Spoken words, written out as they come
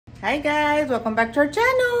Hi guys, welcome back to our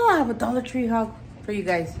channel. I have a Dollar Tree haul for you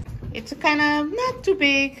guys. It's a kind of not too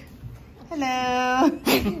big. Hello.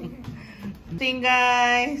 Thing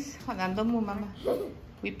guys. Mama.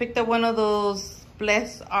 We picked up one of those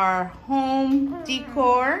bless our home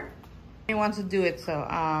decor. He wants to do it, so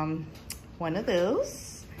one of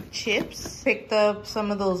those chips. Picked up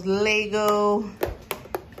some of those Lego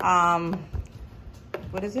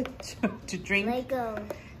what is it to drink? Lego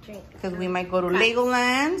drink. Because we might go to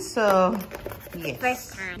Legoland, so yes.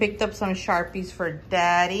 First time. Picked up some Sharpies for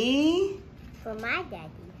Daddy. For my daddy.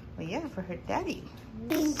 Well, yeah, for her daddy.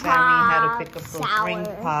 Ring Sammy had to pick up pops, those sour. ring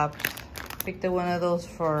pops. Picked up one of those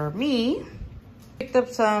for me. Picked up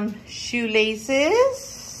some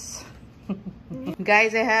shoelaces.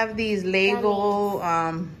 Guys, I have these Lego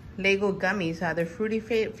Lego gummies. They're fruity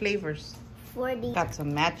flavors. 40 Got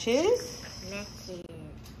some matches. matches.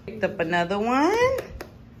 Picked up another one.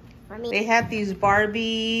 For me. They had these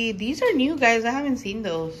Barbie. These are new, guys. I haven't seen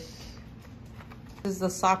those. This is the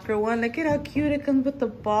soccer one. Look at how cute it comes with the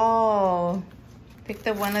ball. Picked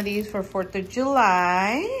up one of these for 4th of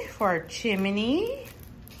July for our chimney.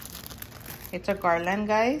 It's a garland,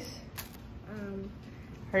 guys.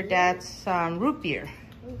 Her dad's root beer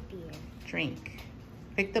drink.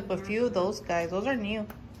 Picked up a few of those, guys. Those are new.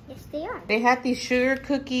 Yes, they are. They had these sugar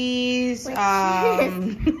cookies.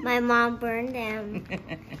 My mom burned them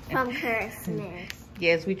from Christmas.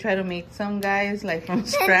 Yes, we try to make some, guys, like from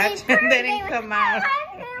scratch, and they didn't come out.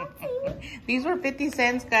 These were 50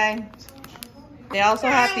 cents, guys. They also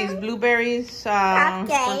had these blueberries for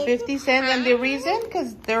 50 cents, and the reason,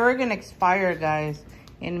 because they were gonna expire, guys,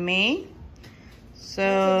 in May. So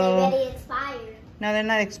They're already expired. no, they're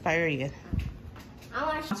not expired yet. I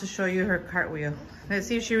want To show you her cartwheel. Let's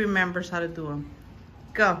see if she remembers how to do them.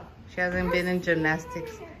 Go. She hasn't been in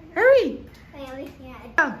gymnastics. Hurry.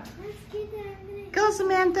 Go. Go,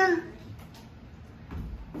 Samantha.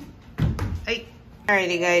 Hey.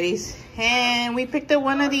 Alrighty, guys. And we picked up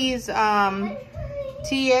one of these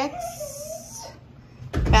TX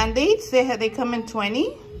Band-Aids. They come in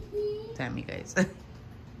 20. Sammy, guys.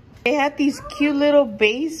 They had these cute little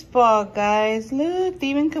baseball, guys. Look, they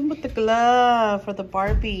even come with the glove for the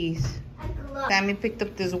Barbies. Sammy picked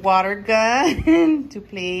up this water gun to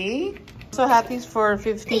play. Also had these for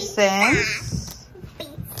 50 cents.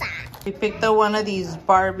 We picked up one of these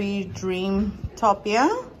Barbie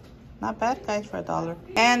Dreamtopia. Not bad, guys, for $1.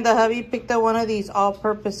 And the hubby picked up one of these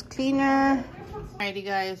all-purpose cleaner. Alrighty,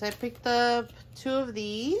 guys, I picked up 2 of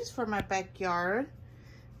these for my backyard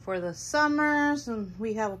for the summers, and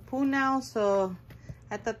we have a pool now, so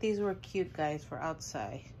I thought these were cute, guys, for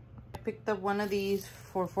outside. I picked up one of these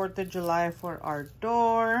for 4th of July for our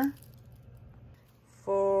door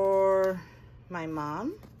for my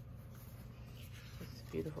mom. It's a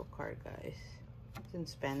beautiful card, guys. It's in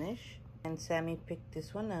Spanish. And Sammy picked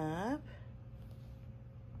this one up,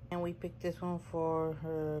 and we picked this one for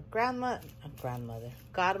her godmother.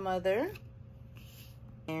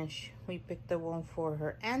 And we picked up one for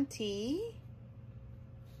her auntie.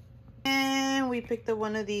 And we picked up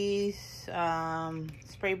one of these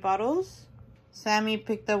spray bottles. Sammy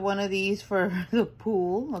picked up one of these for the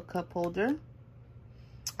pool, a cup holder.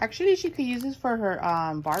 Actually, she could use this for her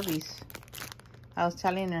Barbies. I was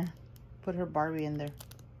telling her, put her Barbie in there.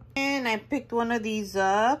 And I picked one of these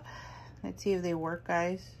up. Let's see if they work,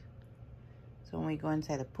 guys. So when we go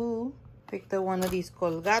inside the pool. Picked up one of these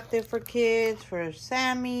Colgate for kids for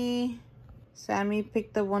Sammy. Sammy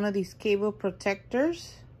picked up one of these cable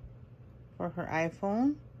protectors for her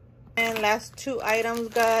iPhone. And last 2 items,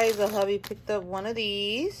 guys. The hubby picked up one of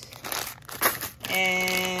these.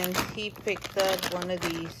 And he picked up one of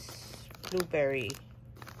these blueberry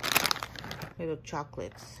little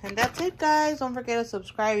chocolates. And that's it, guys. Don't forget to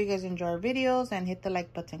subscribe if you guys enjoy our videos. And hit the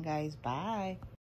like button, guys. Bye.